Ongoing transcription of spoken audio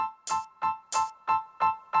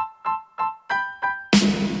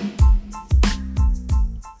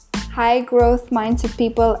Hi, growth mindset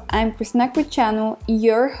people. I'm Krishna Krichanu,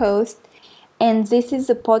 your host, and this is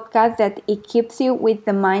a podcast that equips you with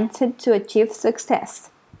the mindset to achieve success.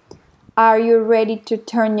 Are you ready to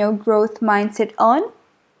turn your growth mindset on?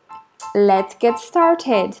 Let's get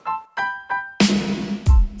started.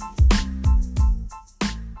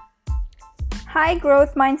 Hi,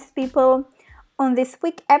 growth mindset people. On this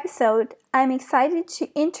week episode, I'm excited to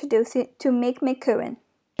introduce you to Mick McEwen.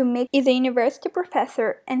 Mick is a university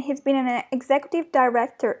professor and he's been an executive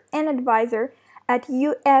director and advisor at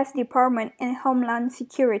U.S. Department of Homeland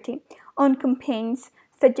Security on campaigns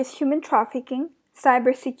such as human trafficking,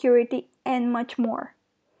 cybersecurity, and much more.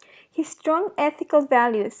 His strong ethical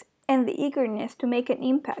values and the eagerness to make an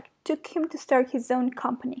impact took him to start his own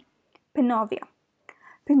company, Pannovia.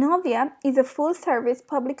 Pannovia is a full-service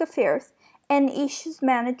public affairs and issues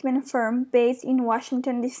management firm based in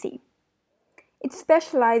Washington, D.C. It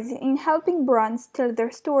specializes in helping brands tell their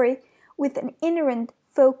story with an inherent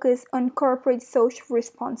focus on corporate social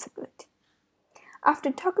responsibility. After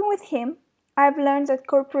talking with him, I've learned that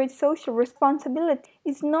corporate social responsibility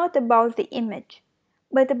is not about the image,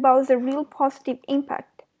 but about the real positive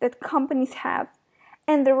impact that companies have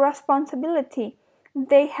and the responsibility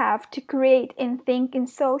they have to create and think in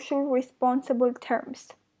social responsible terms.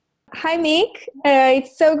 Hi, Mick.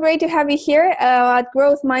 It's so great to have you here at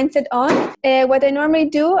Growth Mindset On. What I normally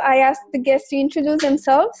do, I ask the guests to introduce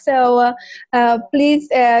themselves. So please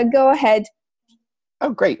go ahead.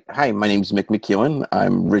 Oh, great. Hi, my name is Mick McEwen.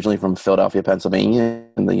 I'm originally from Philadelphia, Pennsylvania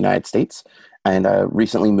in the United States, and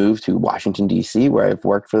recently moved to Washington, D.C., where I've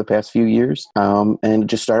worked for the past few years, and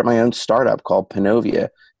just started my own startup called Pannovia,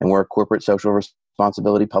 and we're a corporate social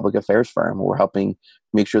responsibility public affairs firm. We're helping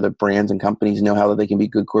make sure that brands and companies know how they can be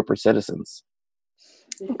good corporate citizens.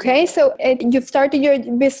 Okay, so you've started your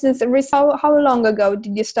business. How long ago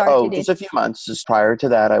did you start it? Just a few months. Just prior to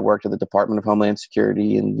that, I worked at the Department of Homeland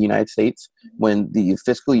Security in the United States. When the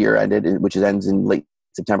fiscal year ended, which ends in late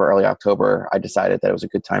September, early October, I decided that it was a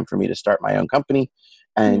good time for me to start my own company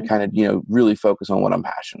and kind of, really focus on what I'm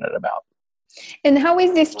passionate about. And how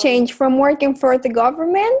is this change from working for the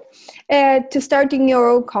government to starting your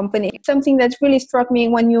own company? Something that really struck me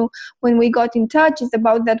when we got in touch is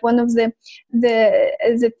about that one of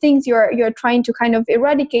the things you're trying to kind of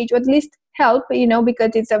eradicate, or at least help,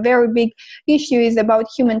 because it's a very big issue, is about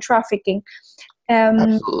human trafficking.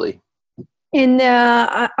 Absolutely. And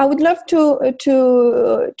I would love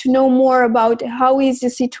to know more about how is the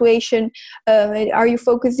situation. Are you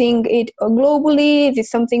focusing it globally? Is it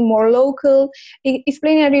something more local?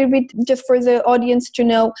 Explain a little bit just for the audience to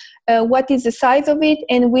know what is the size of it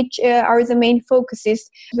and which are the main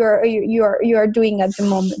focuses you are doing at the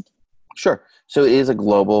moment. Sure. So it is a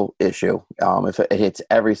global issue. If it hits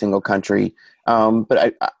every single country,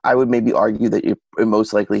 but I would maybe argue that it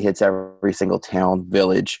most likely hits every single town,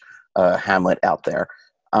 village, hamlet out there.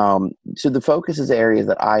 So the focus is areas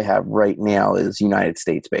that I have right now is United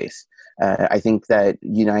States based. I think that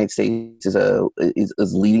United States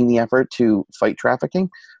is leading the effort to fight trafficking.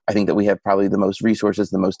 I think that we have probably the most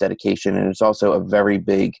resources, the most dedication, and it's also a very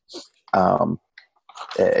big.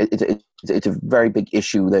 It's a very big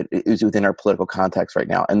issue that is within our political context right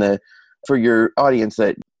now. And for your audience,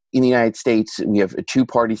 that in the United States we have a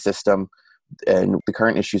two-party system, and the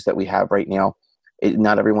current issues that we have right now.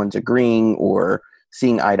 Not everyone's agreeing or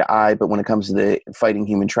seeing eye to eye, but when it comes to the fighting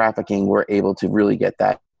human trafficking, we're able to really get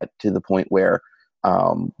that to the point where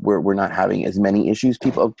we're not having as many issues,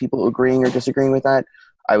 people agreeing or disagreeing with that.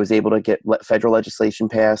 I was able to get federal legislation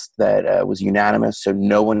passed that was unanimous, so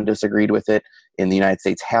no one disagreed with it in the United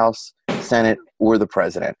States House, Senate, or the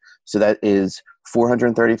president. So that is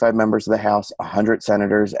 435 members of the House, 100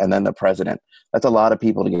 senators, and then the president. That's a lot of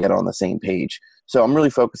people to get on the same page. So I'm really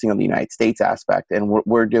focusing on the United States aspect. And what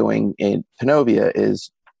we're doing in Pannovia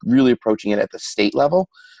is really approaching it at the state level.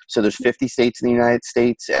 So there's 50 states in the United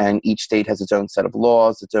States, and each state has its own set of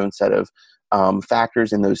laws, its own set of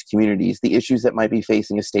factors in those communities. The issues that might be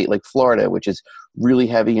facing a state like Florida, which is really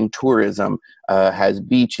heavy in tourism, has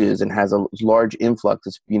beaches and has a large influx.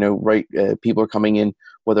 It's, people are coming in,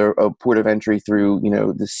 whether a port of entry through,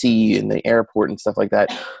 the sea and the airport and stuff like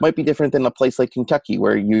that, might be different than a place like Kentucky,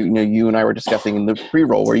 where you and I were discussing in the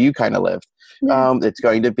pre-roll where you kind of lived. Yeah. It's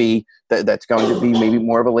going to be that's going to be maybe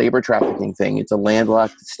more of a labor trafficking thing. It's a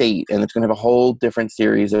landlocked state, and it's going to have a whole different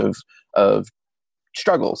series of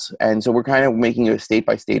struggles. And so we're kind of making a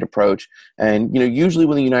state-by-state approach. And, usually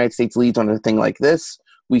when the United States leads on a thing like this,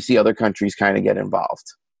 we see other countries kind of get involved.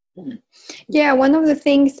 Yeah, one of the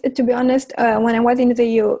things, to be honest, when I was in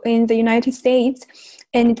the United States,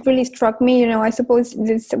 and it really struck me, I suppose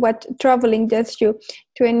this is what traveling does to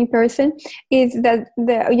any person, is that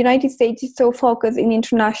the United States is so focused in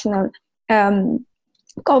international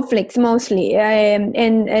conflicts mostly, and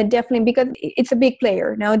definitely because it's a big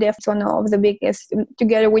player now. Definitely one of the biggest,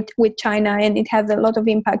 together with China, and it has a lot of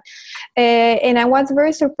impact. And I was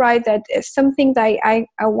very surprised that something that I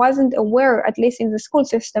wasn't aware, at least in the school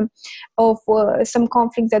system, of some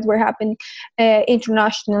conflicts that were happening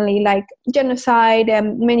internationally, like genocide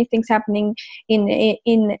and many things happening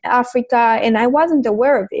in Africa, and I wasn't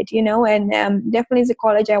aware of it, and definitely the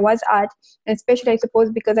college I was at, especially I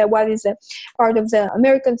suppose because I was a part of the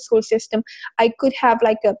American school system, I could have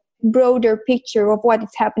like a broader picture of what is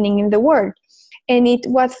happening in the world. And it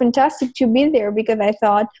was fantastic to be there, because I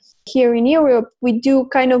thought here in Europe, we do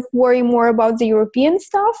kind of worry more about the European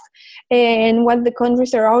stuff and what the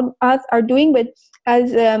countries around us are doing. But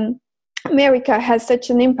as America has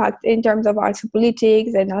such an impact in terms of also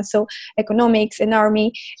politics and also economics and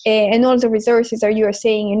army and all the resources that you are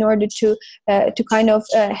saying, in order to kind of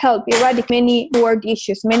help eradicate many world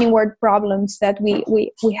issues, many world problems that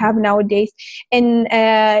we have nowadays. And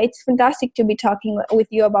it's fantastic to be talking with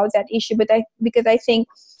you about that issue. But because I think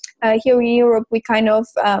here in Europe, we kind of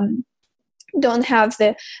don't have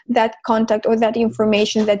that contact or that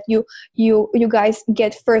information that you guys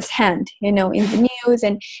get firsthand, in the news,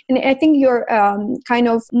 and I think you're kind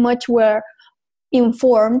of much well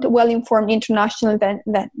informed international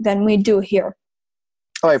than we do here.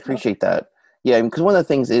 Oh, I appreciate that. Yeah, because one of the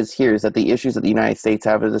things is that the issues that the United States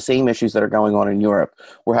have are the same issues that are going on in Europe.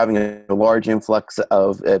 We're having a large influx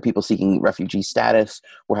of people seeking refugee status.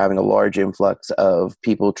 We're having a large influx of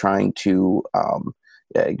people trying to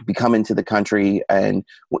come into the country, and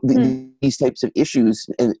these types of issues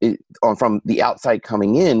from the outside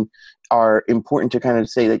coming in are important to kind of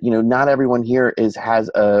say that, not everyone here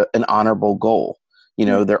has an honorable goal.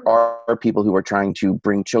 There are people who are trying to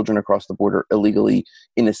bring children across the border illegally,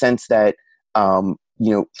 in the sense that,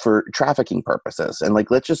 for trafficking purposes. And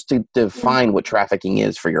let's just define what trafficking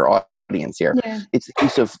is for your audience here. Yeah. It's the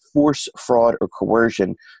use of force, fraud, or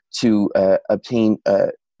coercion to obtain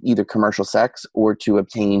either commercial sex or to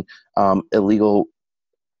obtain illegal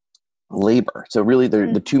labor. So really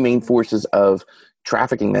the two main forces of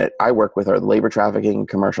trafficking that I work with are the labor trafficking and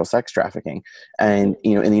commercial sex trafficking. And,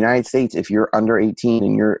 in the United States, if you're under 18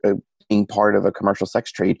 and you're being part of a commercial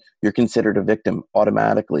sex trade, you're considered a victim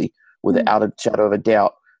automatically, without a shadow of a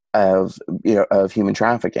doubt, of human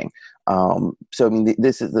trafficking. So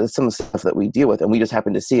this is some of the stuff that we deal with, and we just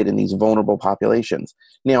happen to see it in these vulnerable populations.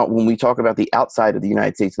 Now, when we talk about the outside of the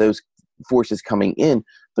United States, those forces coming in,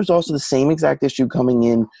 there's also the same exact issue coming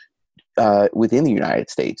in within the United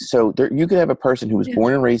States. So you could have a person who was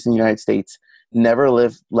born and raised in the United States, never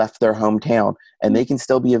left their hometown, and they can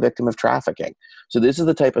still be a victim of trafficking. So this is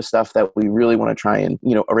the type of stuff that we really want to try and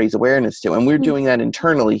raise awareness to, and we're doing that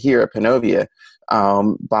internally here at Pannovia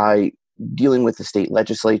by dealing with the state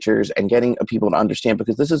legislatures and getting people to understand,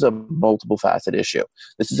 because this is a multiple facet issue.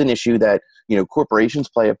 This is an issue that corporations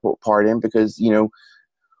play a part in, because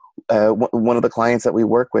one of the clients that we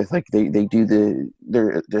work with, they do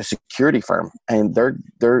they're a security firm, and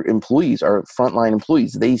their employees are frontline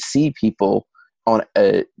employees. They see people on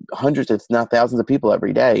hundreds, if not thousands of people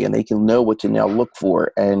every day, and they can know what to now look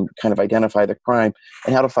for and kind of identify the crime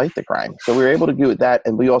and how to fight the crime. So we're able to do that,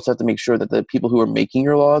 and we also have to make sure that the people who are making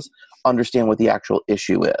your laws understand what the actual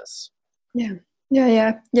issue is. Yeah.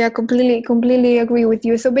 Completely agree with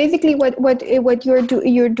you. So basically, what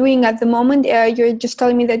you're doing at the moment, you're just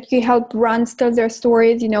telling me that you help brands tell their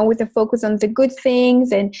stories, with a focus on the good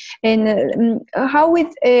things, and how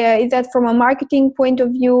is that from a marketing point of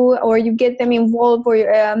view, or you get them involved, or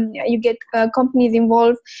you get companies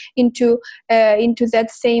involved into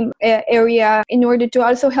that same area in order to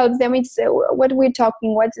also help them? It's what we're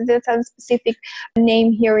talking. What's the specific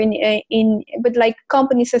name here but like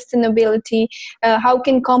company sustainability. How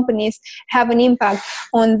can companies have an impact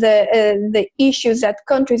on the issues that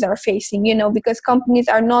countries are facing? Because companies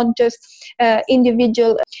are not just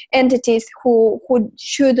individual entities who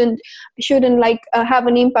shouldn't have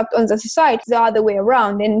an impact on the society. The other way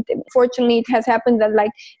around. And fortunately, it has happened that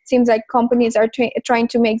it seems like companies are trying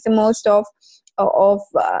to make the most of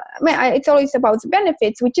it's always about the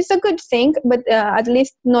benefits, which is a good thing, but at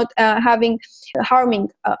least not harming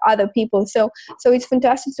other people. So it's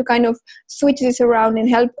fantastic to kind of switch this around and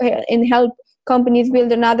help companies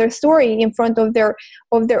build another story in front of their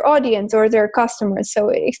audience or their customers. So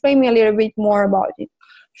explain me a little bit more about it.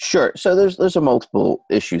 Sure. So there's a multiple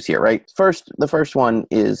issues here, right? The first one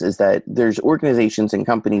is that there's organizations and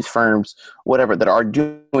companies, firms, whatever, that are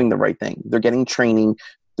doing the right thing. They're getting training.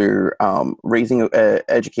 they're raising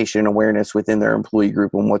education and awareness within their employee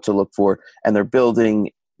group on what to look for, and they're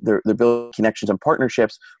building connections and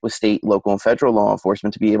partnerships with state, local, and federal law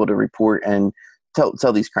enforcement to be able to report and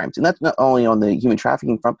tell these crimes. And that's not only on the human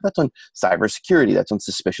trafficking front, but that's on cybersecurity, that's on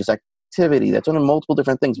suspicious activity, that's on multiple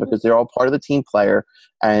different things, because they're all part of the team player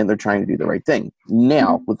and they're trying to do the right thing.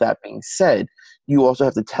 Now, with that being said, you also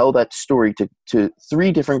have to tell that story to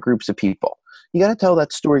three different groups of people. You got to tell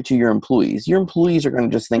that story to your employees. Your employees are going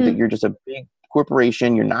to just think that you're just a big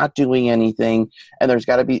corporation, you're not doing anything, and there's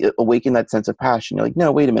got to be awaken that sense of passion. You're like,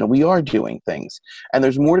 no, wait a minute, we are doing things. And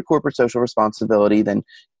there's more to corporate social responsibility than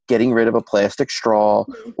getting rid of a plastic straw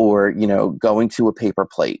or, going to a paper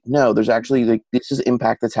plate. No, there's actually this is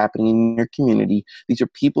impact that's happening in your community. These are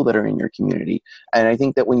people that are in your community. And I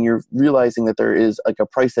think that when you're realizing that there is a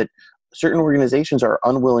price that certain organizations are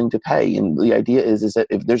unwilling to pay, and the idea is that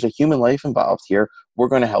if there's a human life involved here, we're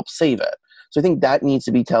going to help save it. So I think that needs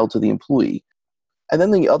to be told to the employee. And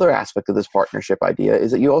then the other aspect of this partnership idea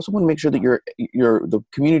is that you also want to make sure that the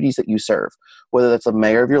communities that you serve, whether that's the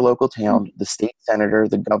mayor of your local town, the state senator,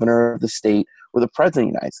 the governor of the state, or the president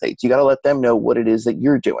of the United States, you got to let them know what it is that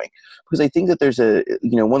you're doing. Because I think that there's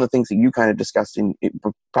one of the things that you kind of discussed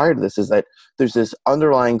prior to this is that there's this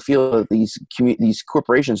underlying feel that these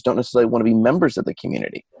corporations don't necessarily want to be members of the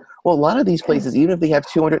community. Well, a lot of these places, even if they have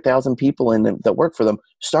 200,000 people in them that work for them,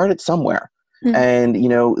 start it somewhere. And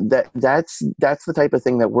that's the type of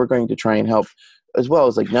thing that we're going to try and help, as well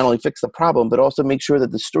as not only fix the problem, but also make sure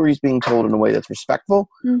that the story is being told in a way that's respectful,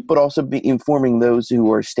 but also be informing those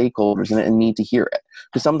who are stakeholders and need to hear it.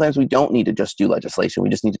 Because sometimes we don't need to just do legislation; we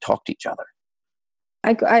just need to talk to each other.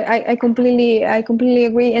 I completely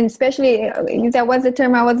agree, and especially that was the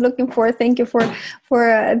term I was looking for. Thank you for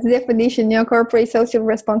the definition, corporate social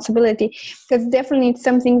responsibility, because definitely it's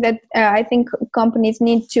something that I think companies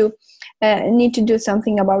need to do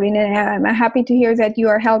something about it. And I'm happy to hear that you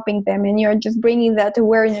are helping them and you're just bringing that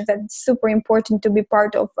awareness that's super important to be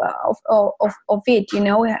part of it,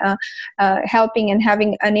 helping and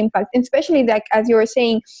having an impact. And especially as you were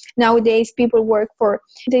saying, nowadays people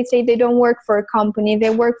they say they don't work for a company, they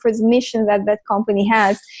work for the mission that company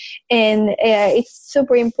has. And it's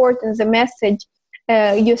super important, the message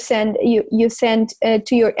you send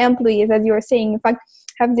to your employees, as you were saying. In fact,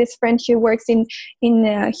 have this friend, she works in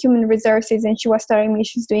human resources, and she was telling me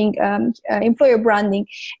she's doing employer branding,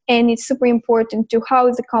 and it's super important to how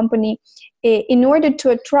the company, in order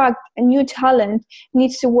to attract a new talent,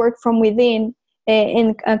 needs to work from within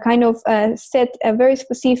and kind of set very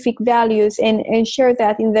specific values and share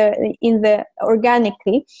that in the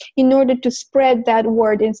organically, in order to spread that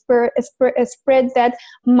word and spread that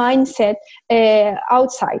mindset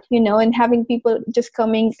outside, and having people just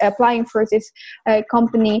applying for this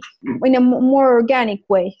company in a more organic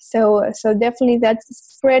way. So definitely that's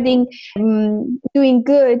spreading, doing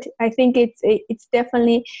good. I think it's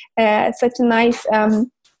definitely such a nice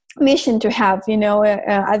mission to have,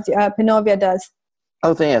 as Pannovia does.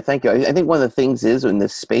 Oh, yeah, thank you. I think one of the things is in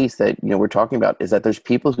this space that, we're talking about is that there's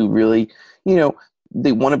people who really,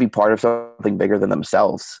 they want to be part of something bigger than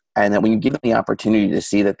themselves. And that when you give them the opportunity to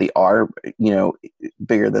see that they are,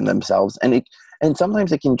 bigger than themselves, and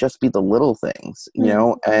sometimes it can just be the little things,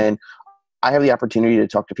 and I have the opportunity to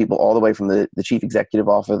talk to people all the way from the chief executive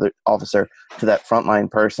officer to that frontline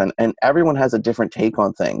person, and everyone has a different take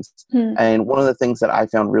on things. And one of the things that I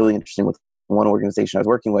found really interesting with one organization I was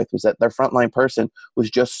working with was that their frontline person was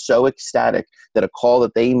just so ecstatic that a call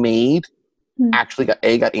that they made actually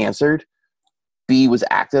got answered, B, was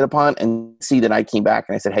acted upon, and C, that I came back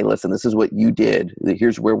and I said, hey, listen, this is what you did.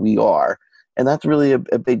 Here's where we are. And that's really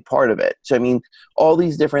a big part of it. So, I mean, all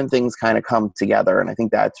these different things kind of come together. And I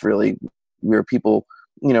think that's really where people,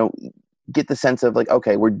 get the sense of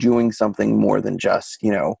okay, we're doing something more than just,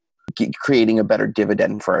 creating a better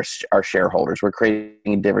dividend for our shareholders. We're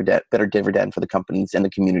creating a better dividend for the companies and the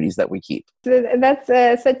communities that we keep. That's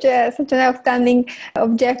such an outstanding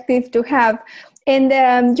objective to have.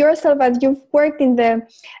 And yourself, as you've worked in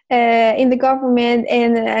the government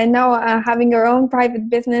and now having your own private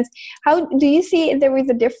business, how do you see there is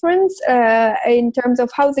a difference in terms of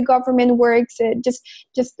how the government works? Just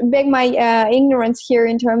beg my ignorance here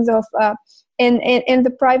in terms of in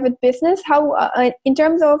the private business, how in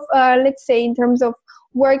terms of let's say in terms of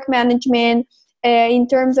work management, in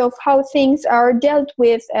terms of how things are dealt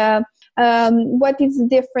with, what is the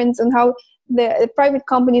difference on how the private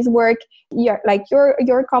companies work, like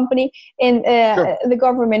your company, and Sure. the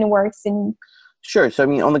government works in? Sure. So, I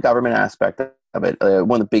mean, on the government aspect, of it.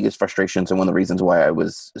 One of the biggest frustrations and one of the reasons why I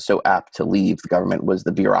was so apt to leave the government was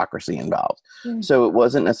the bureaucracy involved. So it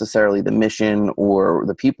wasn't necessarily the mission or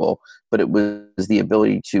the people, but it was the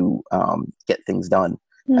ability to get things done.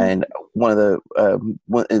 And one of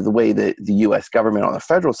the way that the U.S. government on the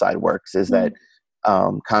federal side works is that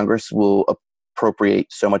Congress will appropriate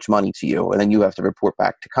so much money to you, and then you have to report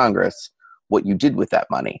back to Congress what you did with that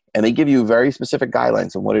money. And they give you very specific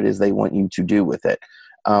guidelines on what it is they want you to do with it.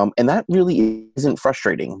 And that really isn't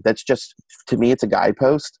frustrating. That's just, to me, it's a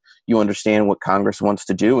guidepost. You understand what Congress wants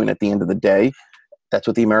to do, and at the end of the day, that's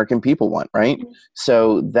what the American people want, right?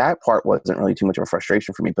 So that part wasn't really too much of a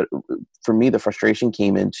frustration for me. But for me, the frustration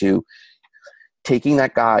came into taking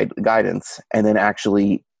that guidance and then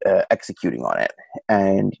actually executing on it.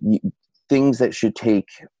 And things that should take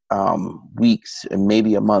weeks and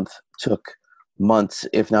maybe a month took months,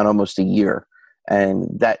 if not almost a year. And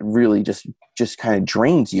that really just kind of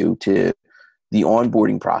drains you to the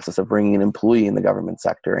onboarding process of bringing an employee in the government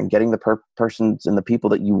sector and getting the persons and the people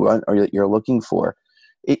that you want or that you're looking for.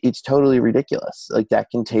 It's totally ridiculous. Like, that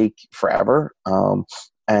can take forever.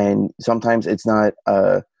 And sometimes it's not,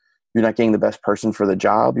 you're not getting the best person for the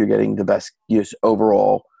job. You're getting the best just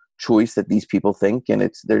overall choice that these people think. And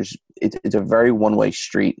it's a very one-way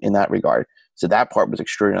street in that regard. So that part was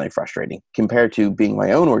extraordinarily frustrating compared to being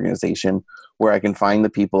my own organization, where I can find the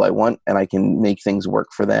people I want and I can make things work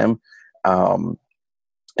for them, and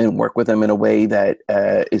work with them in a way that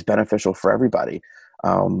is beneficial for everybody.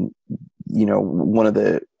 One of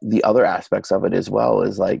the other aspects of it as well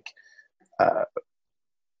is like,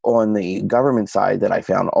 on the government side that I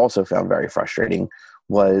found very frustrating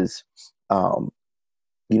was,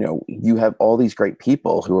 you have all these great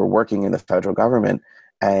people who are working in the federal government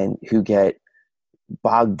and who get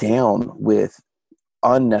bogged down with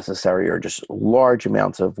unnecessary or just large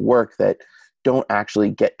amounts of work that don't actually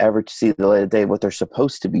get ever to see the light of day what they're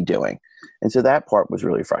supposed to be doing. And so that part was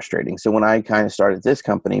really frustrating. So when I kind of started this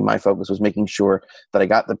company, my focus was making sure that I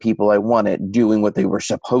got the people I wanted doing what they were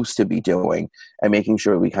supposed to be doing and making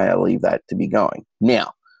sure we kind of leave that to be going.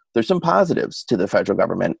 Now, there's some positives to the federal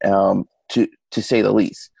government, to say the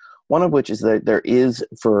least. One of which is that there is,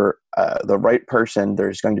 for the right person,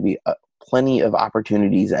 there's going to be plenty of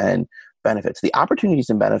opportunities and benefits. The opportunities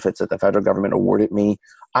and benefits that the federal government awarded me,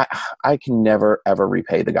 I can never, ever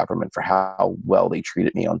repay the government for how well they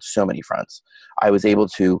treated me on so many fronts. I was able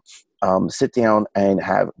to sit down and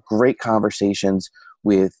have great conversations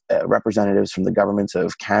with representatives from the governments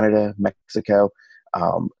of Canada, Mexico,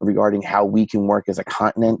 regarding how we can work as a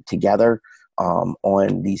continent together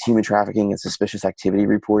on these human trafficking and suspicious activity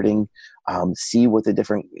reporting, see what the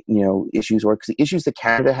different issues were. Because the issues that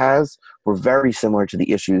Canada has were very similar to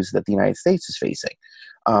the issues that the United States is facing.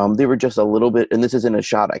 They were just a little bit, and this isn't a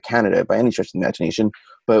shot at Canada by any stretch of the imagination,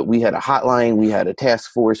 but we had a hotline, we had a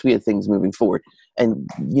task force, we had things moving forward. And,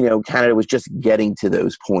 Canada was just getting to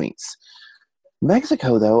those points.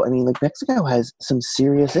 Mexico, though, Mexico has some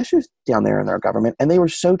serious issues down there in their government, and they were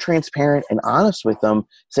so transparent and honest with them,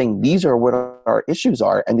 saying these are what our issues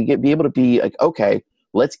are, and to be able to be like, okay,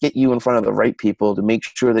 let's get you in front of the right people to make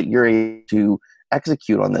sure that you're able to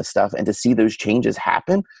execute on this stuff and to see those changes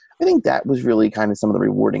happen. I think that was really kind of some of the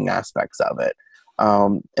rewarding aspects of it.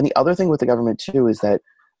 And the other thing with the government, too, is that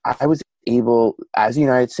I was able, as a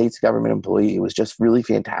United States government employee, it was just really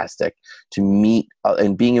fantastic to meet,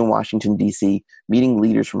 and being in Washington, D.C., meeting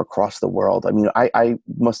leaders from across the world. I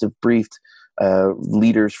must have briefed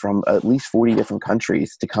leaders from at least 40 different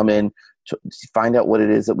countries to come in to find out what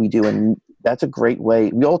it is that we do. And that's a great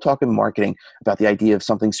way. We all talk in marketing about the idea of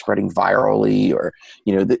something spreading virally, or,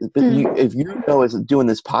 if you know, as doing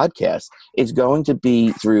this podcast, it's going to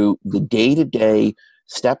be through the day-to-day,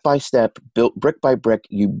 step by step, built brick by brick,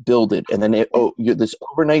 you build it. And then this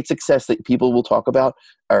overnight success that people will talk about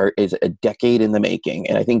is a decade in the making.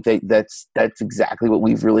 And I think that's exactly what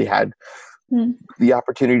we've really had the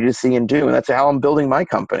opportunity to see and do. And that's how I'm building my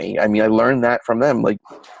company. I learned that from them. Like,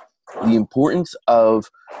 the importance of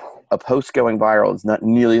a post going viral is not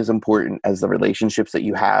nearly as important as the relationships that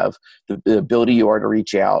you have, the ability you are to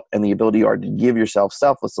reach out, and the ability you are to give yourself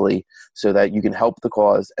selflessly so that you can help the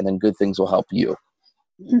cause, and then good things will help you.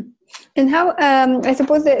 And how, I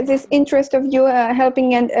suppose that this interest of you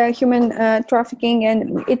helping and human trafficking,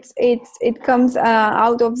 and it comes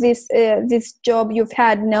out of this job you've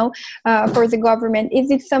had now for the government.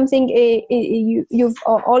 Is it something you've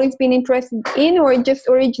always been interested in, or it just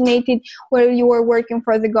originated while you were working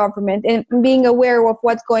for the government and being aware of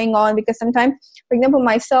what's going on? Because sometimes, for example,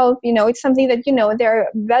 myself, it's something that there are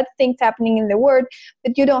bad things happening in the world,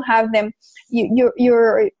 but you don't have them.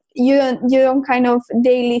 You're you don't kind of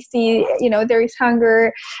daily see, there is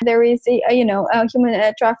hunger, there is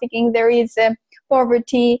human trafficking, there is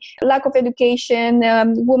poverty, lack of education,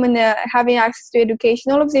 women having access to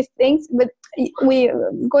education, all of these things, but we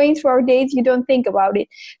going through our days, you don't think about it.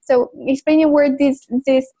 So explaining where this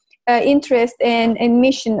interest and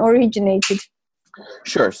mission originated.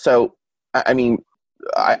 Sure. So, I mean,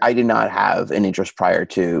 I did not have an interest prior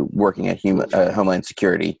to working at Homeland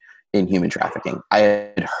Security in human trafficking. I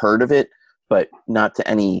had heard of it, but not to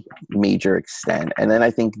any major extent. And then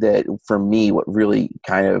I think that for me, what really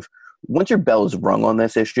kind of, once your bell is rung on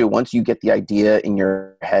this issue, once you get the idea in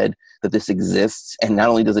your head that this exists, and not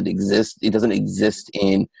only does it exist, it doesn't exist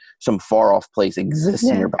in some far off place, it exists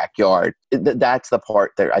in your backyard. That's the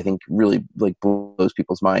part that I think really like blows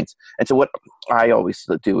people's minds. And so what I always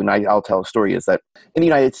do, and I'll tell a story, is that in the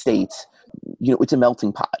United States, it's a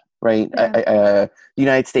melting pot. Right. The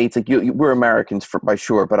United States, like we're Americans by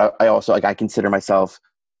sure, but I also I consider myself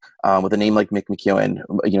with a name like Mick McEwen.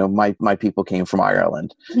 My people came from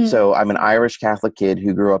Ireland, so I'm an Irish Catholic kid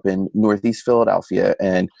who grew up in Northeast Philadelphia,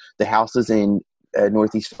 and the houses in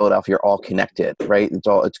Northeast Philadelphia are all connected. Right.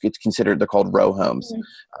 It's considered, they're called row homes,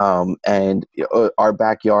 and our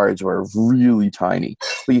backyards were really tiny.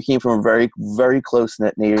 But you came from a very, very close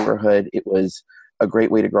knit neighborhood. It was a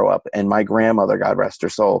great way to grow up. And my grandmother, God rest her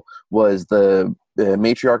soul, was the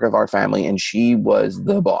matriarch of our family, and she was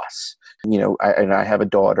the boss. I have a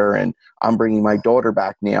daughter, and I'm bringing my daughter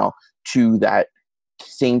back now to that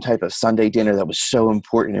same type of Sunday dinner that was so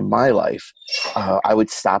important in my life. I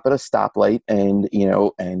would stop at a stoplight, and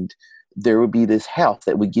there would be this house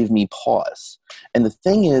that would give me pause. And the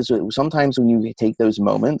thing is, sometimes when you take those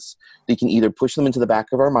moments, they can either push them into the back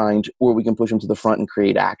of our mind, or we can push them to the front and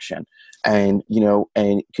create action. And,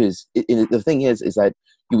 because the thing is that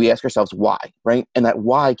we ask ourselves why, right? And that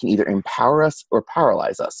why can either empower us or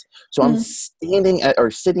paralyze us. So I'm sitting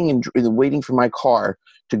and waiting for my car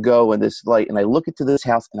to go in this light, and I look into this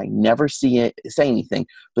house and I never say anything,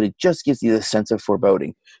 but it just gives you this sense of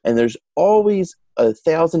foreboding. And there's always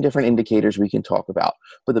 1,000 different indicators we can talk about,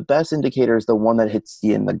 but the best indicator is the one that hits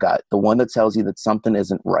you in the gut, the one that tells you that something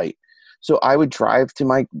isn't right. So I would drive to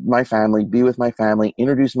my family, be with my family,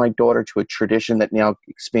 introduce my daughter to a tradition that now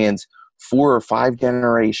expands 4 or 5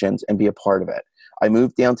 generations, and be a part of it. I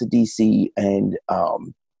moved down to DC, and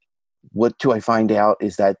what do I find out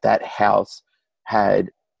is that house had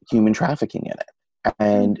human trafficking in it.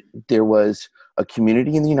 And there was a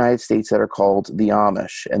community in the United States that are called the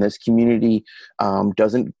Amish. And this community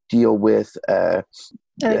doesn't deal with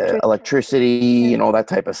electricity and all that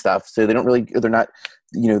type of stuff. So they're not,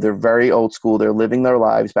 they're very old school. They're living their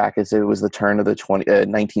lives back as it was the turn of the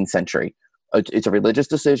 19th century. It's a religious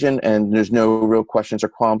decision, and there's no real questions or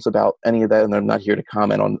qualms about any of that. And I'm not here to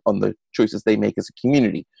comment on the choices they make as a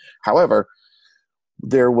community. However,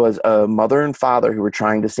 there was a mother and father who were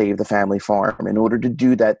trying to save the family farm. In order to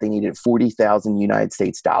do that, they needed 40,000 United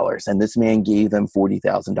States dollars. And this man gave them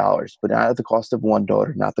 $40,000, but not at the cost of 1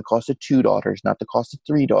 daughter, not the cost of 2 daughters, not the cost of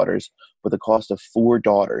 3 daughters, but the cost of 4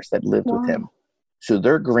 daughters that lived with him. So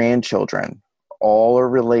their grandchildren all are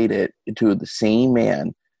related to the same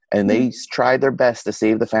man. And they tried their best to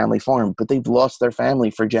save the family farm, but they've lost their family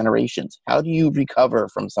for generations. How do you recover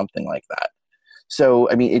from something like that? So,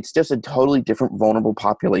 I mean, it's just a totally different vulnerable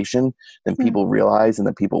population than people realize and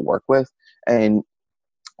that people work with. And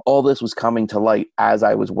all this was coming to light as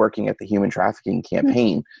I was working at the human trafficking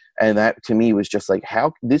campaign. And that to me was just like,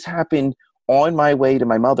 how this happened on my way to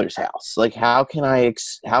my mother's house. Like, how can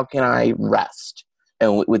I rest?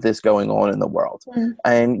 And with this going on in the world,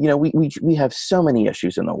 and we have so many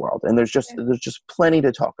issues in the world, and there's just plenty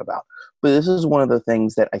to talk about. But this is one of the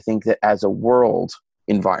things that I think that as a world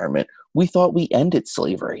environment, we thought we ended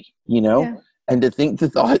slavery, and to think the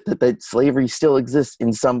thought that slavery still exists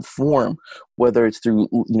in some form, whether it's through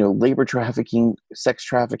labor trafficking, sex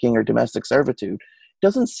trafficking, or domestic servitude,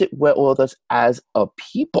 doesn't sit well with us as a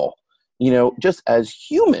people. Just as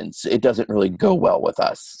humans, it doesn't really go well with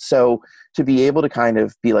us. So to be able to kind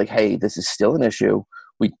of be like, hey, this is still an issue.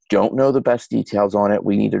 We don't know the best details on it.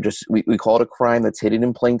 We need to we call it a crime that's hidden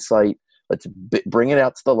in plain sight. Let's bring it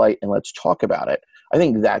out to the light and let's talk about it. I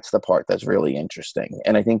think that's the part that's really interesting.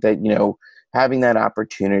 And I think that, having that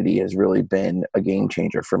opportunity has really been a game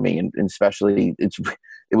changer for me. And especially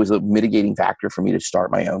it was a mitigating factor for me to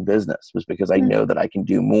start my own business, was because I know that I can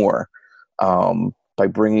do more by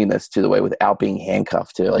bringing this to the way without being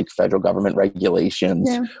handcuffed to like federal government regulations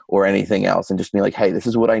or anything else, and just being like, hey, this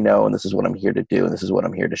is what I know, and this is what I'm here to do, and this is what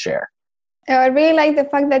I'm here to share. I really like the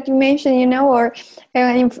fact that you mentioned, or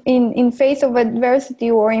in face of adversity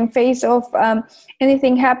or in face of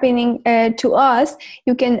anything happening to us,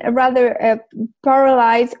 you can rather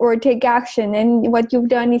paralyze or take action. And what you've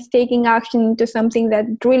done is taking action into something that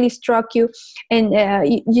really struck you, and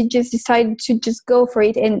you just decided to just go for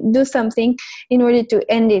it and do something in order to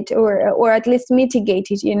end it, or at least mitigate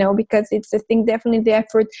it. Because it's, I think, definitely the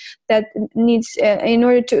effort that needs in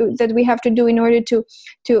order to that we have to do in order to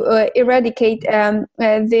eradicate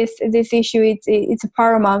this issue. It's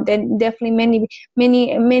paramount, and definitely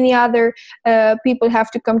many other people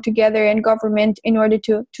have to come together, and government, in order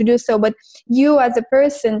to do so. But you, as a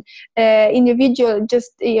person, individual,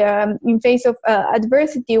 just in face of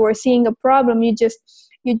adversity or seeing a problem, you just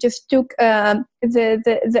took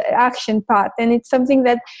the action path. And it's something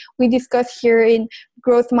that we discuss here in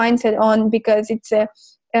Growth Mindset on, because it's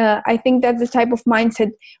I think that's the type of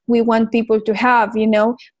mindset we want people to have,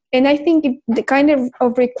 and I think it kind of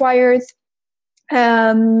requires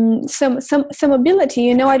some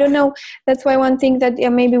ability, I don't know. That's why one thing that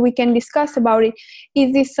maybe we can discuss about it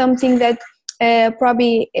is this something that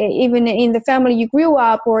probably even in the family you grew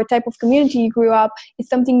up, or type of community you grew up, is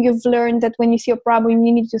something you've learned that when you see a problem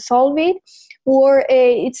you need to solve it, or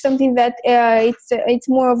it's something that it's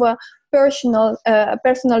more of a personal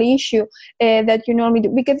issue that you normally do.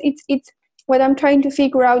 Because it's what I'm trying to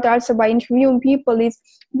figure out also by interviewing people is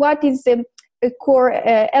what is the a core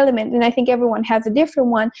element, and I think everyone has a different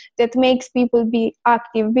one, that makes people be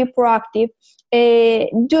active, be proactive,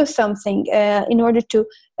 do something in order to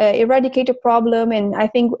eradicate a problem. And I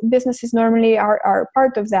think businesses normally are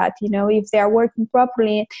part of that. If they are working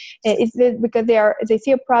properly, it's because they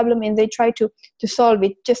see a problem and they try to solve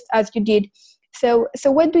it, just as you did. So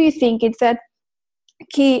what do you think? It's that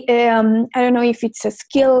key, I don't know if it's a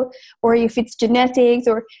skill or if it's genetics,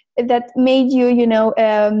 or that made you,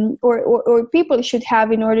 or people should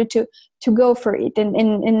have in order to go for it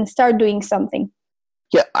and start doing something?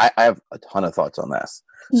 Yeah, I have a ton of thoughts on this.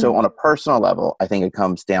 So on a personal level, I think it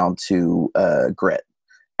comes down to grit.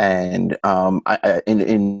 And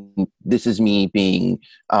this is me being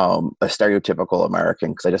a stereotypical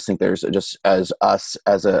American, because I just think there's just, as us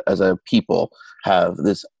as a people have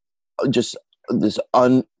this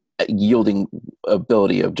unyielding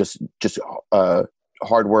ability of just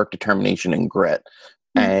hard work, determination, and grit.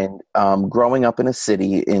 And growing up in a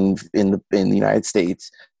city in the United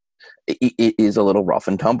States, it is a little rough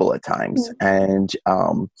and tumble at times, and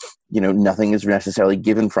nothing is necessarily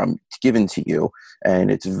given to you, and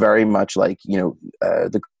it's very much like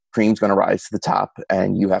the cream's going to rise to the top,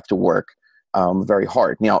 and you have to work very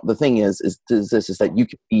hard. Now, the thing is that you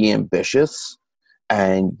can be ambitious,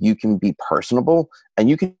 and you can be personable, and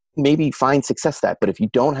you can maybe find success at, but if you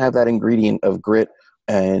don't have that ingredient of grit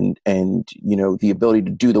and the ability to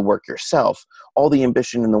do the work yourself, all the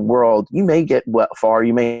ambition in the world, you may get far,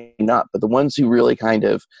 you may not, but the ones who really kind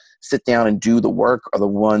of sit down and do the work are the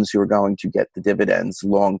ones who are going to get the dividends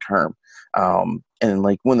long term. And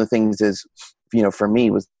like one of the things is, for me,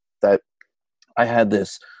 was that I had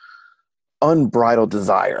this unbridled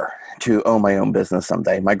desire to own my own business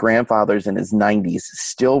someday. My grandfather's in his 90s,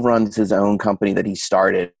 still runs his own company that he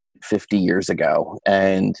started 50 years ago.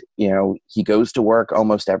 And, he goes to work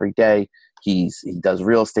almost every day. He does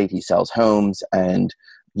real estate, he sells homes, and,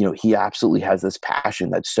 he absolutely has this passion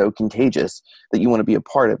that's so contagious that you want to be a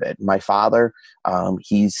part of it. My father,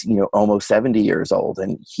 he's, almost 70 years old,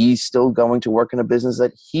 and he's still going to work in a business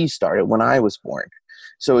that he started when I was born.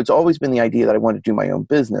 So it's always been the idea that I wanted to do my own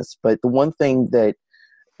business. But the one thing that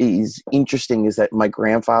is interesting is that my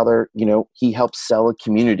grandfather, he helps sell a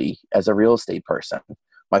community as a real estate person.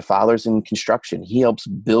 My father's in construction. He helps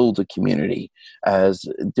build a community as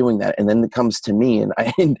doing that. And then it comes to me, and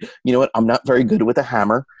you know what? I'm not very good with a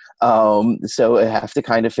hammer. So I have to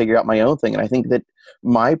kind of figure out my own thing. And I think that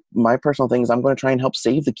my personal thing is I'm going to try and help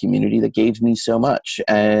save the community that gave me so much.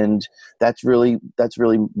 And that's really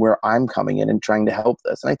where I'm coming in and trying to help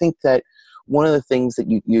this. And I think that one of the things that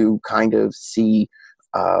you kind of see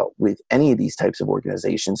with any of these types of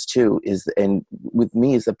organizations too and with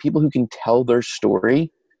me, is that people who can tell their story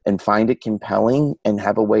and find it compelling and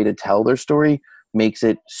have a way to tell their story makes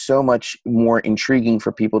it so much more intriguing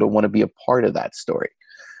for people to want to be a part of that story.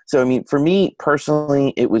 So, I mean, for me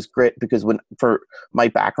personally, it was grit, because for my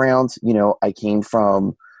background, I came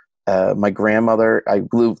from my grandmother. I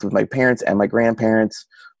lived with my parents and my grandparents.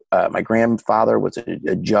 My grandfather was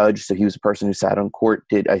a judge, so he was a person who sat on court.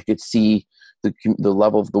 I could see, the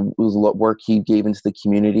level of the work he gave into the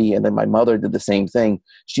community. And then my mother did the same thing.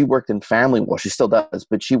 She worked in family law. She still does,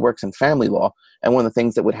 but she works in family law. And one of the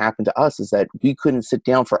things that would happen to us is that we couldn't sit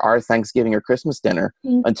down for our Thanksgiving or Christmas dinner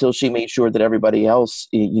until she made sure that everybody else,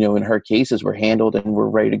 in her cases were handled and were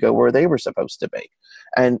ready to go where they were supposed to be.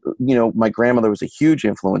 And, my grandmother was a huge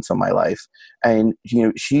influence on my life. And,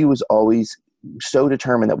 she was always so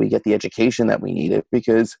determined that we get the education that we needed,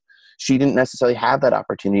 because she didn't necessarily have that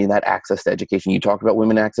opportunity and that access to education. You talked about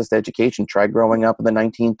women access to education. Try growing up in the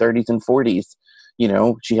 1930s and 40s.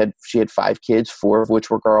 She had 5 kids, 4 of which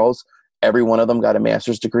were girls. Every one of them got a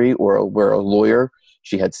master's degree or were a lawyer.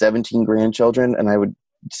 She had 17 grandchildren. And I would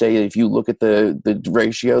say, if you look at the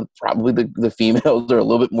ratio, probably the females are a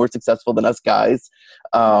little bit more successful than us guys.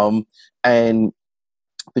 But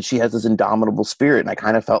she has this indomitable spirit. And I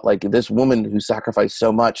kind of felt like this woman who sacrificed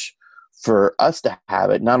so much for us to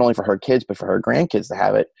have it, not only for her kids, but for her grandkids to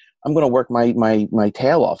have it, I'm going to work my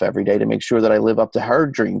tail off every day to make sure that I live up to her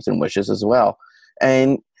dreams and wishes as well.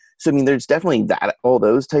 And so, there's definitely all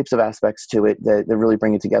those types of aspects to it that really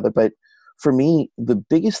bring it together. But for me, the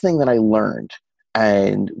biggest thing that I learned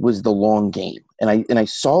was the long game. And I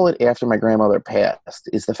saw it after my grandmother passed,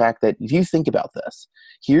 is the fact that if you think about this,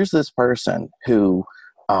 here's this person who,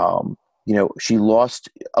 she lost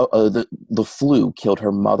the flu, killed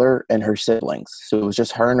her mother and her siblings. So it was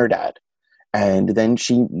just her and her dad. And then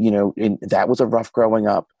she, that was a rough growing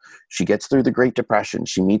up. She gets through the Great Depression.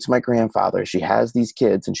 She meets my grandfather. She has these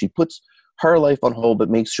kids, and she puts her life on hold, but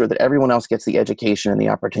makes sure that everyone else gets the education and the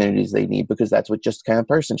opportunities they need, because that's what just kind of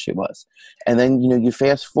person she was. And then, you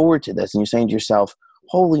fast forward to this and you're saying to yourself,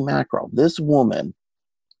 holy mackerel, this woman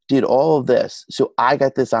did all of this, so I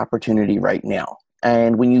got this opportunity right now.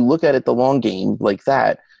 And when you look at it, the long game like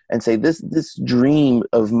that, and say this dream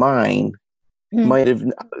of mine might have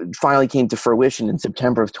finally came to fruition in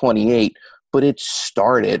September of 28, but it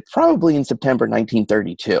started probably in September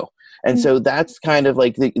 1932. And so that's kind of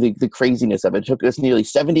like the craziness of it. It took us nearly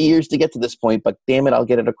 70 years to get to this point, but damn it, I'll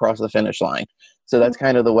get it across the finish line. So that's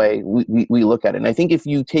kind of the way we look at it. And I think if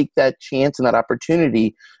you take that chance and that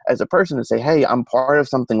opportunity as a person to say, hey, I'm part of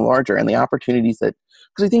something larger, and the opportunities that,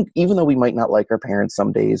 because I think even though we might not like our parents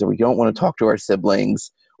some days, or we don't want to talk to our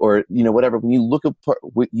siblings, or, whatever, when you look at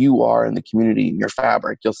what you are in the community, in your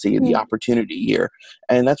fabric, you'll see the opportunity here.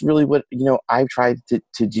 And that's really what, I've tried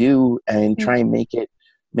to do and try and make it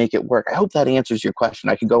work. I hope that answers your question.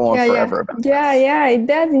 I could go on forever about that. Yeah, it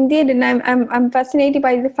does indeed. And I'm fascinated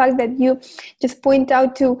by the fact that you just point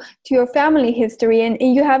out to your family history, and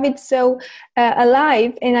you have it so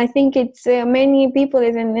alive. And I think it's many people,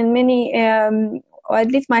 and many or at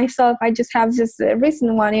least myself, I just have this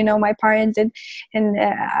recent one, my parents, and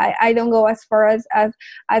I don't go as far as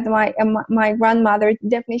my grandmother.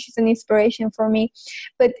 Definitely, she's an inspiration for me.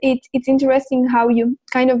 But it's interesting how you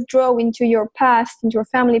kind of draw into your past, into your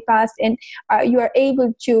family past, and you are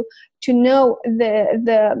able to know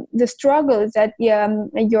the struggles that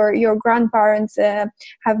your grandparents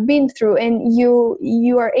have been through, and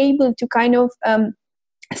you are able to kind of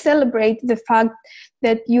celebrate the fact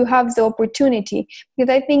that you have the opportunity. Because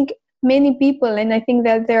I think many people, and I think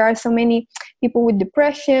that there are so many people with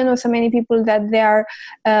depression, or so many people that they are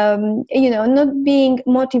not being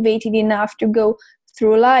motivated enough to go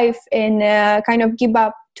through life, and kind of give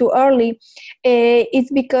up too early. It's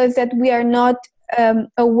because that we are not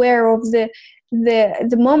aware of the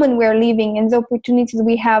moment we're living, and the opportunities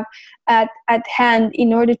we have at hand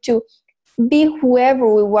in order to be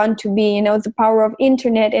whoever we want to be. The power of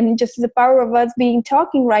internet, and just the power of us being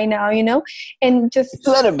talking right now, and just...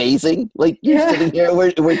 Isn't that amazing? Like, you're sitting here,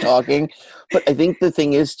 we're talking. But I think the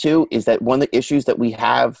thing is too, is that one of the issues that we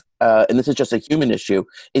have, and this is just a human issue,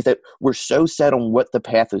 is that we're so set on what the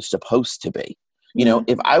path is supposed to be.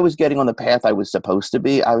 If I was getting on the path I was supposed to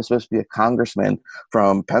be, I was supposed to be a congressman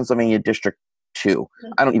from Pennsylvania District 2.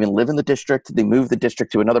 I don't even live in the district. They moved the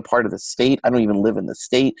district to another part of the state. I don't even live in the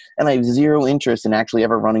state. And I have zero interest in actually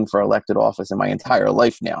ever running for elected office in my entire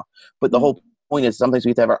life now. But the whole point is, sometimes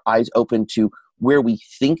we have to have our eyes open to where we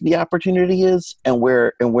think the opportunity is, and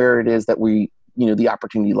where it is that we, the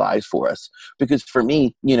opportunity lies for us. Because for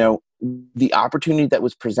me, the opportunity that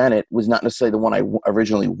was presented was not necessarily the one I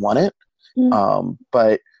originally wanted.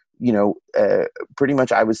 But pretty much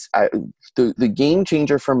the game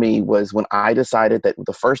changer for me was when I decided that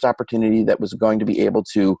the first opportunity that was going to be able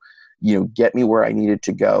to, get me where I needed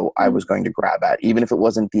to go, I was going to grab at, even if it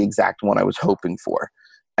wasn't the exact one I was hoping for.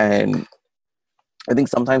 And I think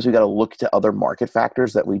sometimes we got to look to other market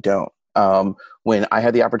factors that we don't. When I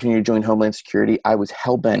had the opportunity to join Homeland Security, I was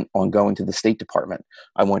hell-bent on going to the State Department.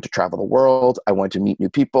 I wanted to travel the world. I wanted to meet new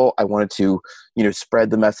people. I wanted to, spread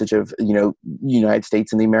the message of, United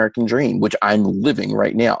States and the American dream, which I'm living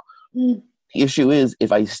right now. The issue is,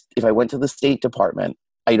 if I went to the State Department,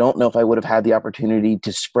 I don't know if I would have had the opportunity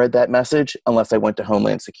to spread that message unless I went to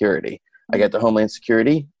Homeland Security. I got to Homeland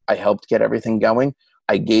Security. I helped get everything going.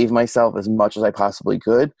 I gave myself as much as I possibly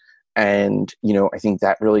could. And, I think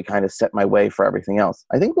that really kind of set my way for everything else.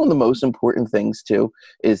 I think one of the most important things, too,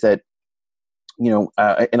 is that,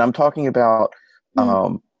 and I'm talking about,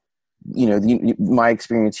 my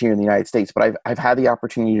experience here in the United States, but I've had the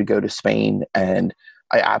opportunity to go to Spain, and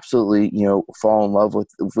I absolutely, fall in love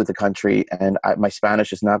with the country. And my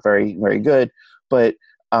Spanish is not very, very good. But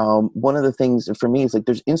one of the things for me is, like,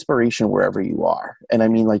 there's inspiration wherever you are. And I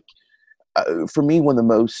mean, like, for me, one of the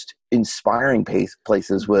most inspiring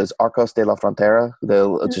places was Arcos de la Frontera,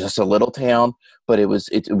 just a little town, but it was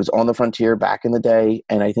on the frontier back in the day.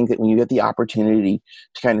 And I think that when you get the opportunity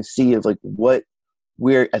to kind of see of, like,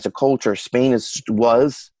 where as a culture Spain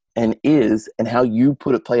was and is, and how you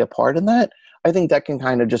play a part in that, I think that can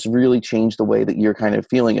kind of just really change the way that you're kind of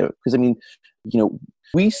feeling it. Because I mean,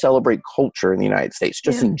 we celebrate culture in the United States,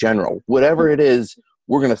 just in general, whatever it is,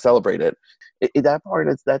 we're going to celebrate it. That part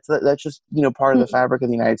that's just part of the fabric of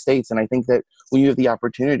the United States. And I think that when you have the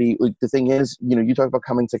opportunity, like, the thing is, you talked about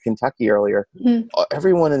coming to Kentucky earlier.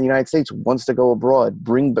 Everyone in the United States wants to go abroad,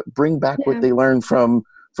 bring back what they learned from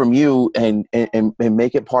you, and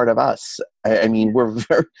make it part of us. I mean, we're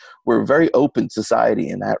a very open society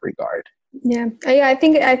in that regard. Yeah, I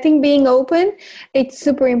think being open, it's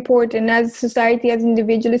super important as a society, as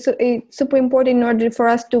individuals. So it's super important in order for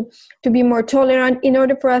us to be more tolerant, in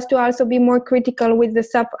order for us to also be more critical with the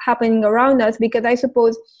stuff happening around us. Because I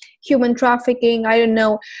suppose human trafficking, I don't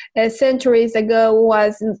know, centuries ago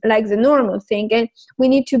was like the normal thing, and we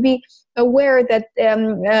need to be aware that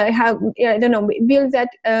build that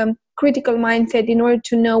critical mindset in order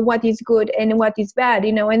to know what is good and what is bad,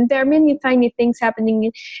 and there are many tiny things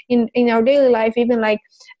happening in our daily life, even like,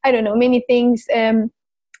 I don't know, many things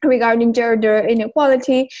regarding gender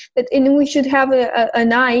inequality, and we should have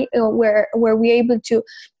an eye where we're able to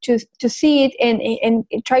see it and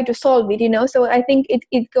try to solve it, so I think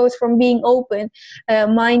it goes from being open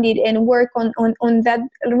minded and work on that,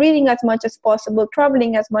 reading as much as possible,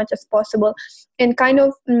 traveling as much as possible, and kind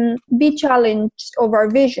of be challenged of our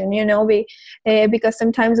vision, because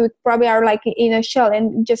sometimes we probably are like in a shell,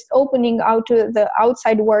 and just opening out to the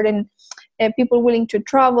outside world and people willing to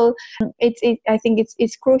travel, I think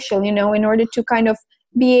it's crucial, in order to kind of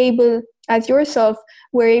be able, as yourself,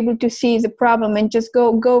 we're able to see the problem and just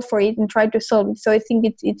go for it and try to solve it. So I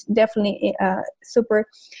think it's definitely super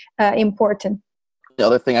important. The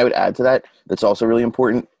other thing I would add to that's also really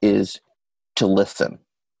important is to listen.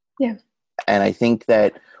 Yeah. And I think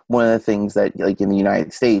that one of the things that, like, in the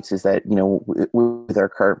United States is that, with our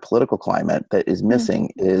current political climate, that is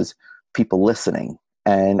missing is people listening.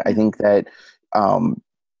 And I think that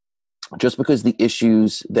just because the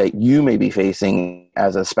issues that you may be facing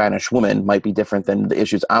as a Spanish woman might be different than the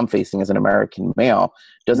issues I'm facing as an American male,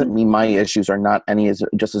 doesn't mean my issues are not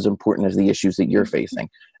just as important as the issues that you're facing.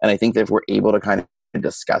 And I think that if we're able to kind of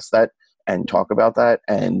discuss that and talk about that,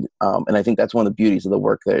 and I think that's one of the beauties of the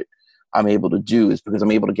work that I'm able to do, is because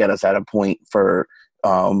I'm able to get us at a point for,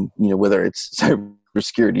 whether it's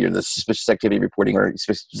cybersecurity or the suspicious activity reporting, or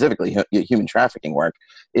specifically human trafficking work,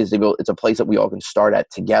 it's a place that we all can start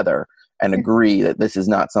at together and agree that this is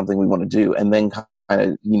not something we want to do, and then kind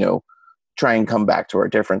of, try and come back to our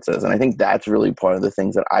differences. And I think that's really part of the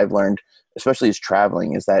things that I've learned, especially as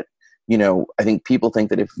traveling, is that, I think people think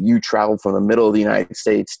that if you travel from the middle of the United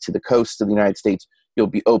States to the coast of the United States, you'll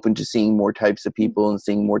be open to seeing more types of people and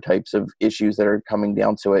seeing more types of issues that are coming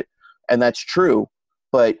down to it. And that's true.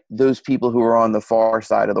 But those people who are on the far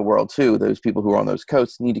side of the world too, those people who are on those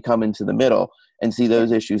coasts, need to come into the middle and see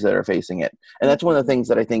those issues that are facing it. And that's one of the things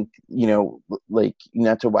that I think, like,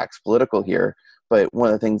 not to wax political here, but one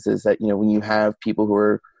of the things is that, when you have people who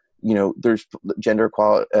are, there's gender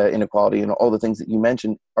inequality and all the things that you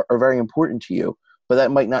mentioned are very important to you, but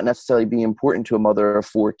that might not necessarily be important to a mother of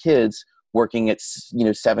 4 kids working at,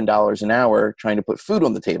 $7 an hour trying to put food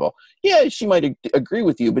on the table. Yeah, she might agree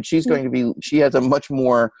with you, but she has a much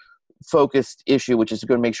more focused issue, which is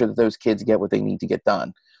going to make sure that those kids get what they need to get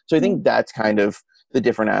done. So I think that's kind of the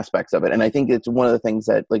different aspects of it. And I think it's one of the things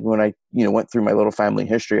that, like, when I, went through my little family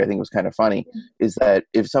history, I think it was kind of funny, is that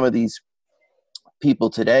if some of these people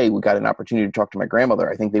today, we got an opportunity to talk to my grandmother,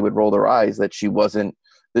 I think they would roll their eyes that she wasn't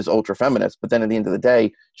this ultra feminist. But then at the end of the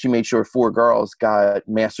day, she made sure 4 girls got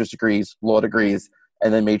master's degrees, law degrees,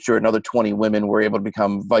 and then made sure another 20 women were able to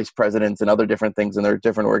become vice presidents and other different things in their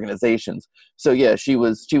different organizations. So yeah, she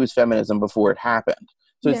was feminism before it happened.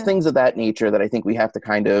 So it's things of that nature that I think we have to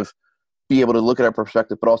kind of be able to look at our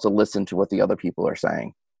perspective, but also listen to what the other people are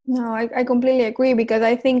saying. No, I completely agree, because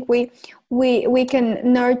I think we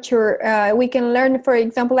can nurture, we can learn, for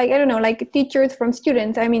example, like, I don't know, like teachers from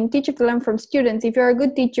students. I mean, teachers learn from students. If you're a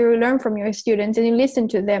good teacher, you learn from your students and you listen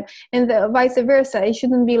to them, and vice versa. It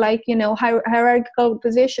shouldn't be like, hierarchical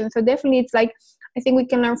position. So definitely it's like, I think we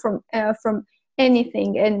can learn from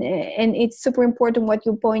anything, and it's super important what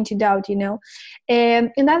you pointed out.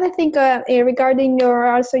 Another thing regarding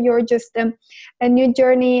your just a new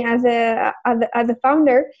journey as a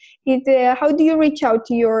founder is, how do you reach out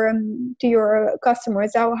to your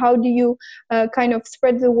customers? How do you kind of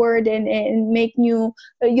spread the word and make you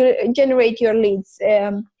generate your leads?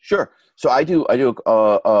 Sure. So I do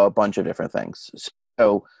a bunch of different things.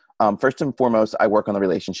 So first and foremost, I work on the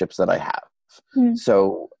relationships that I have.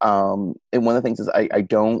 So, and one of the things is I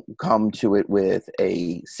don't come to it with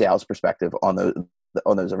a sales perspective on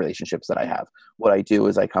those relationships that I have. What I do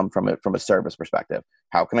is I come from a service perspective.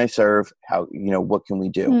 How can I serve? What can we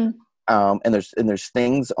do? And there's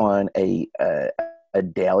things on a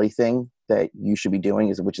daily thing that you should be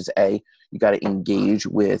doing, which is you got to engage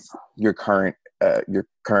with your current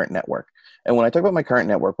network. And when I talk about my current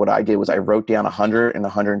network, what I did was I wrote down 100 and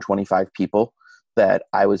 125 people that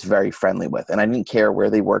I was very friendly with, and I didn't care where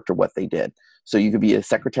they worked or what they did. So you could be a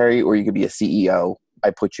secretary or you could be a CEO.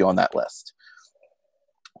 I put you on that list.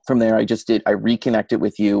 From there, I reconnected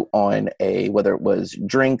with you on whether it was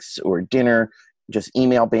drinks or dinner, just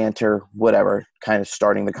email banter, whatever, kind of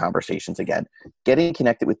starting the conversations again, getting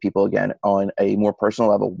connected with people again on a more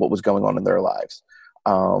personal level, what was going on in their lives.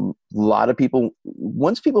 A lot of people,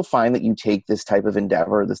 once people find that you take this type of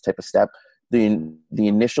endeavor, this type of step, the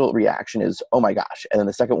initial reaction is, oh my gosh. And then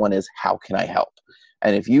the second one is, how can I help?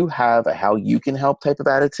 And if you have a how you can help type of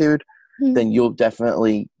attitude, then you'll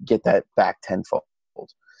definitely get that back tenfold.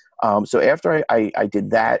 So after I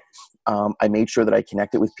did that, I made sure that I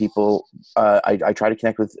connected with people. I try to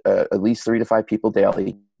connect with at least 3 to 5 people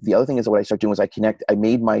daily. The other thing is what I started doing was I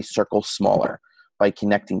made my circle smaller by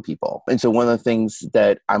connecting people. And so one of the things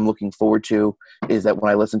that I'm looking forward to is that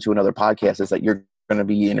when I listen to another podcast is that you're going to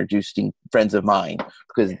be introducing friends of mine,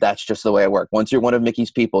 because that's just the way I work. Once you're one of Mickey's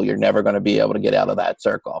people, you're never going to be able to get out of that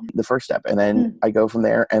circle. The first step. And then I go from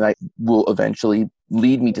there, and I will eventually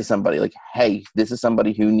lead me to somebody like, hey, this is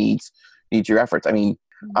somebody who needs your efforts. I mean,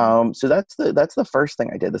 so that's the first thing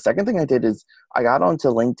I did. The second thing I did is I got onto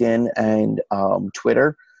LinkedIn and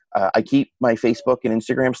Twitter. I keep my Facebook and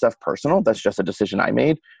Instagram stuff personal. That's just a decision I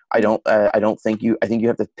made. I think you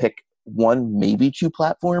have to pick 1, maybe 2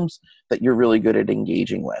 platforms that you're really good at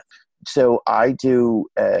engaging with. So I do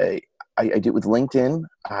I do it with LinkedIn.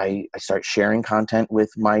 I start sharing content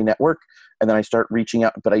with my network, and then I start reaching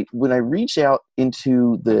out. But when I reach out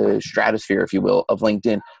into the stratosphere, if you will, of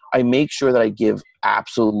LinkedIn, I make sure that I give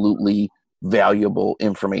absolutely valuable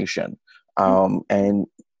information. And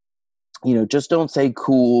just don't say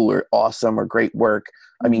cool or awesome or great work.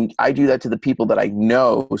 I mean, I do that to the people that I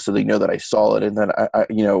know, so they know that I saw it, and then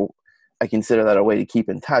I consider that a way to keep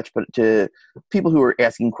in touch. But to people who are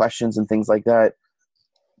asking questions and things like that,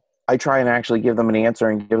 I try and actually give them an answer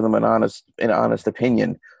and give them an honest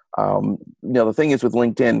opinion. The thing is with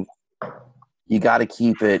LinkedIn, you got to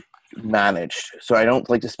keep it managed. So I don't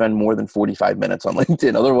like to spend more than 45 minutes on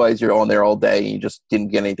LinkedIn. Otherwise, you're on there all day and you just didn't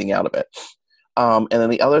get anything out of it. And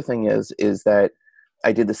then the other thing is that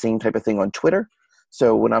I did the same type of thing on Twitter.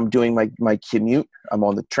 So when I'm doing my commute, I'm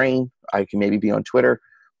on the train, I can maybe be on Twitter.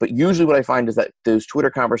 But usually what I find is that those Twitter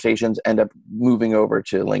conversations end up moving over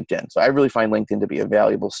to LinkedIn. So I really find LinkedIn to be a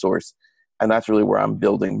valuable source. And that's really where I'm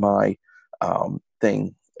building my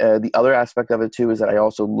thing. The other aspect of it, too, is that I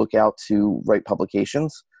also look out to write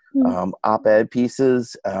publications, op-ed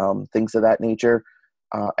pieces, things of that nature.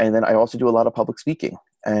 And then I also do a lot of public speaking.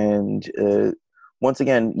 And once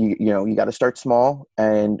again, you got to start small.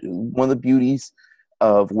 And one of the beauties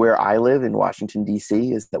of where I live in Washington,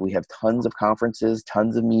 D.C., is that we have tons of conferences,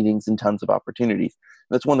 tons of meetings, and tons of opportunities.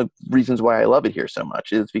 That's one of the reasons why I love it here so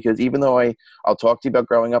much, is because even though I'll talk to you about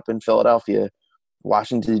growing up in Philadelphia,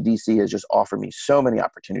 Washington, D.C. has just offered me so many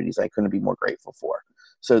opportunities I couldn't be more grateful for.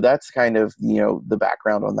 So that's kind of, the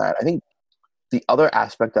background on that. I think the other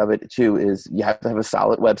aspect of it, too, is you have to have a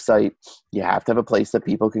solid website. You have to have a place that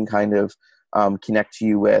people can kind of connect to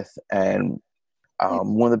you with. And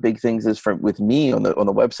one of the big things is with me on the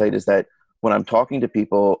website is that when I'm talking to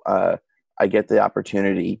people, I get the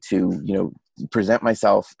opportunity to, present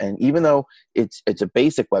myself. And even though it's a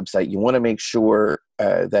basic website, you want to make sure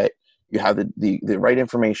that you have the right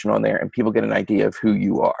information on there, and people get an idea of who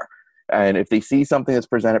you are. And if they see something that's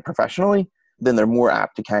presented professionally, then they're more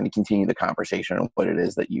apt to kind of continue the conversation on what it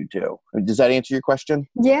is that you do. Does that answer your question?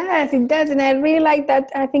 Yes, it does. And I really like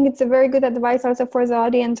that. I think it's a very good advice also for the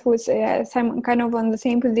audience who's kind of on the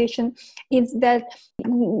same position, is that,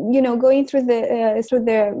 going through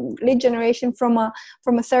the lead generation from a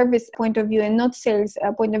service point of view and not sales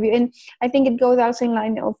point of view. And I think it goes also in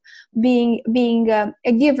line of being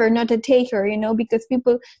a giver, not a taker, because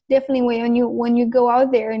people definitely, when you go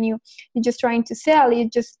out there and you're just trying to sell, you're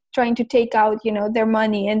just trying to take out, their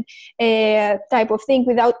money and type of thing,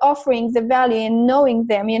 without offering the value and knowing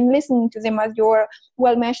them and listening to them, as you're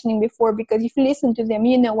well mentioning before. Because if you listen to them,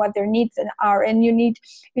 you know what their needs are, and you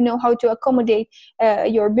know how to accommodate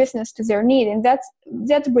your business to their need, and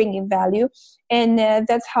that's bringing value, and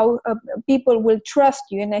that's how people will trust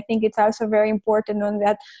you. And I think it's also very important on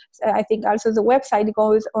that. I think also the website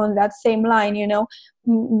goes on that same line.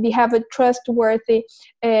 We have a trustworthy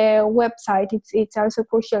website. It's also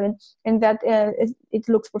crucial, and that it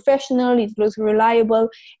looks professional, it looks reliable,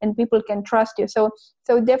 and people can trust you. So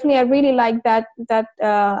definitely, I really like that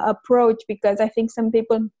approach, because I think some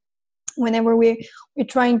people, whenever we're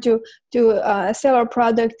trying to sell our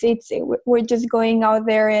products, we're just going out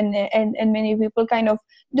there, and many people kind of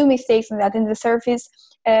do mistakes in that, in the surface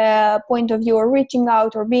point of view, or reaching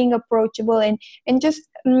out or being approachable and just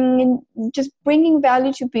bringing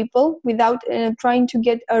value to people without trying to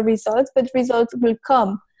get a result, but results will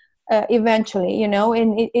come eventually, and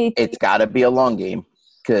it's got to be a long game.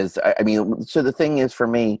 Because so the thing is, for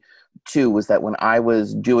me too, was that when I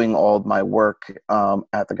was doing all of my work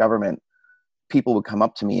at the government, people would come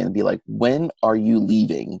up to me and be like, when are you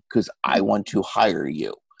leaving? Because I want to hire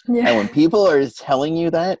you. Yeah. And when people are telling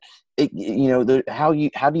you that, how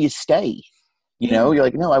do you stay? You're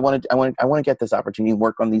like, no, I want to get this opportunity and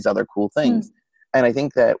work on these other cool things. And I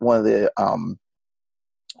think that one of the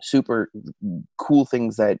super cool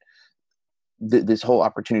things that this whole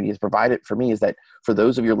opportunity has provided for me is that for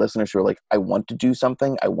those of your listeners who are like, I want to do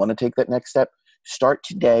something, I want to take that next step, start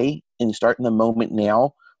today and start in the moment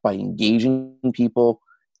now by engaging people.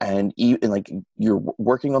 And like, you're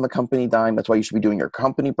working on the company dime. That's why you should be doing your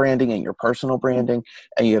company branding and your personal branding.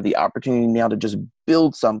 And you have the opportunity now to just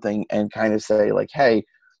build something and kind of say like, hey,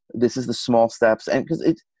 this is the small steps. And because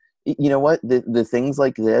you know what, the things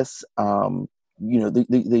like this,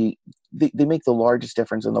 they make the largest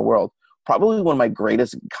difference in the world. Probably one of my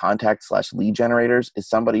greatest contact/lead generators is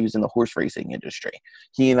somebody who's in the horse racing industry.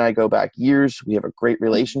 He and I go back years. We have a great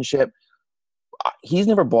relationship. He's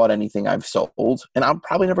never bought anything I've sold, and I'm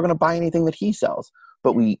probably never going to buy anything that he sells.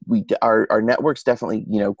 But our networks definitely,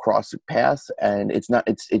 cross paths, and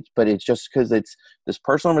but it's just because it's this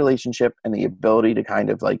personal relationship and the ability to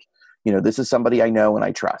kind of like, this is somebody I know and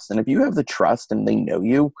I trust. And if you have the trust and they know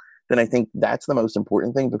you, then I think that's the most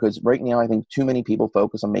important thing, because right now I think too many people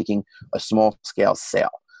focus on making a small scale sale.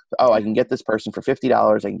 Oh, I can get this person for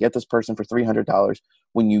 $50. I can get this person for $300.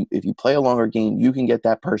 If you play a longer game, you can get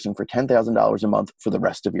that person for $10,000 a month for the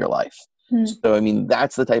rest of your life. So,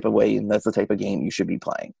 that's the type of way, and that's the type of game you should be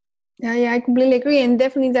playing. Yeah, I completely agree. And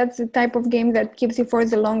definitely that's the type of game that keeps you for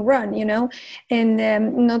the long run, and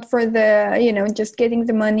not for the, just getting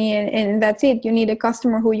the money and that's it. You need a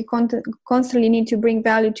customer who you constantly need to bring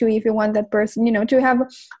value to if you want that person, to have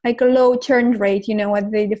like a low churn rate, what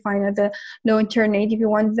they define as a low churn rate, if you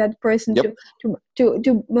want that person to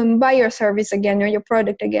buy your service again or your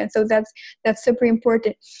product again. So that's super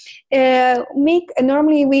important.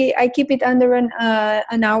 Normally I keep it under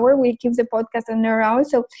an hour. We keep the podcast under an hour.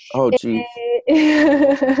 So oh geez.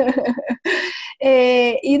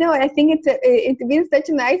 I think it's been such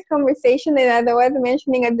a nice conversation, and as I was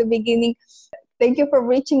mentioning at the beginning, thank you for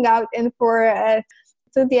reaching out and for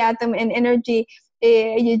enthusiasm and energy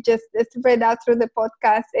you just spread out through the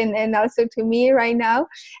podcast and also to me right now.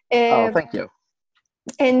 Thank you.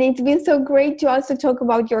 And it's been so great to also talk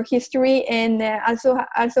about your history and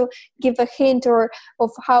also give a hint of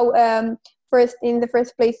how in the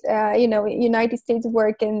first place, United States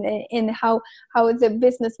work and how the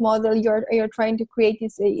business model you're trying to create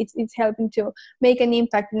is helping to make an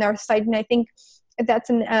impact in our society. And I think that's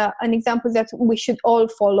an example that we should all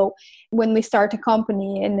follow when we start a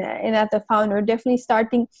company. And as a founder, definitely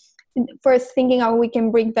starting first thinking how we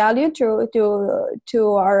can bring value to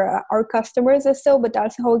our customers or so, but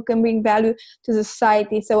also how we can bring value to the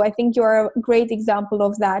society. So I think you're a great example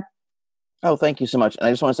of that. Oh, thank you so much. And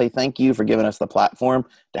I just want to say thank you for giving us the platform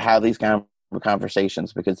to have these kind of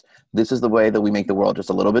conversations, because this is the way that we make the world just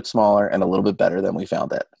a little bit smaller and a little bit better than we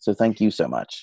found it. So thank you so much.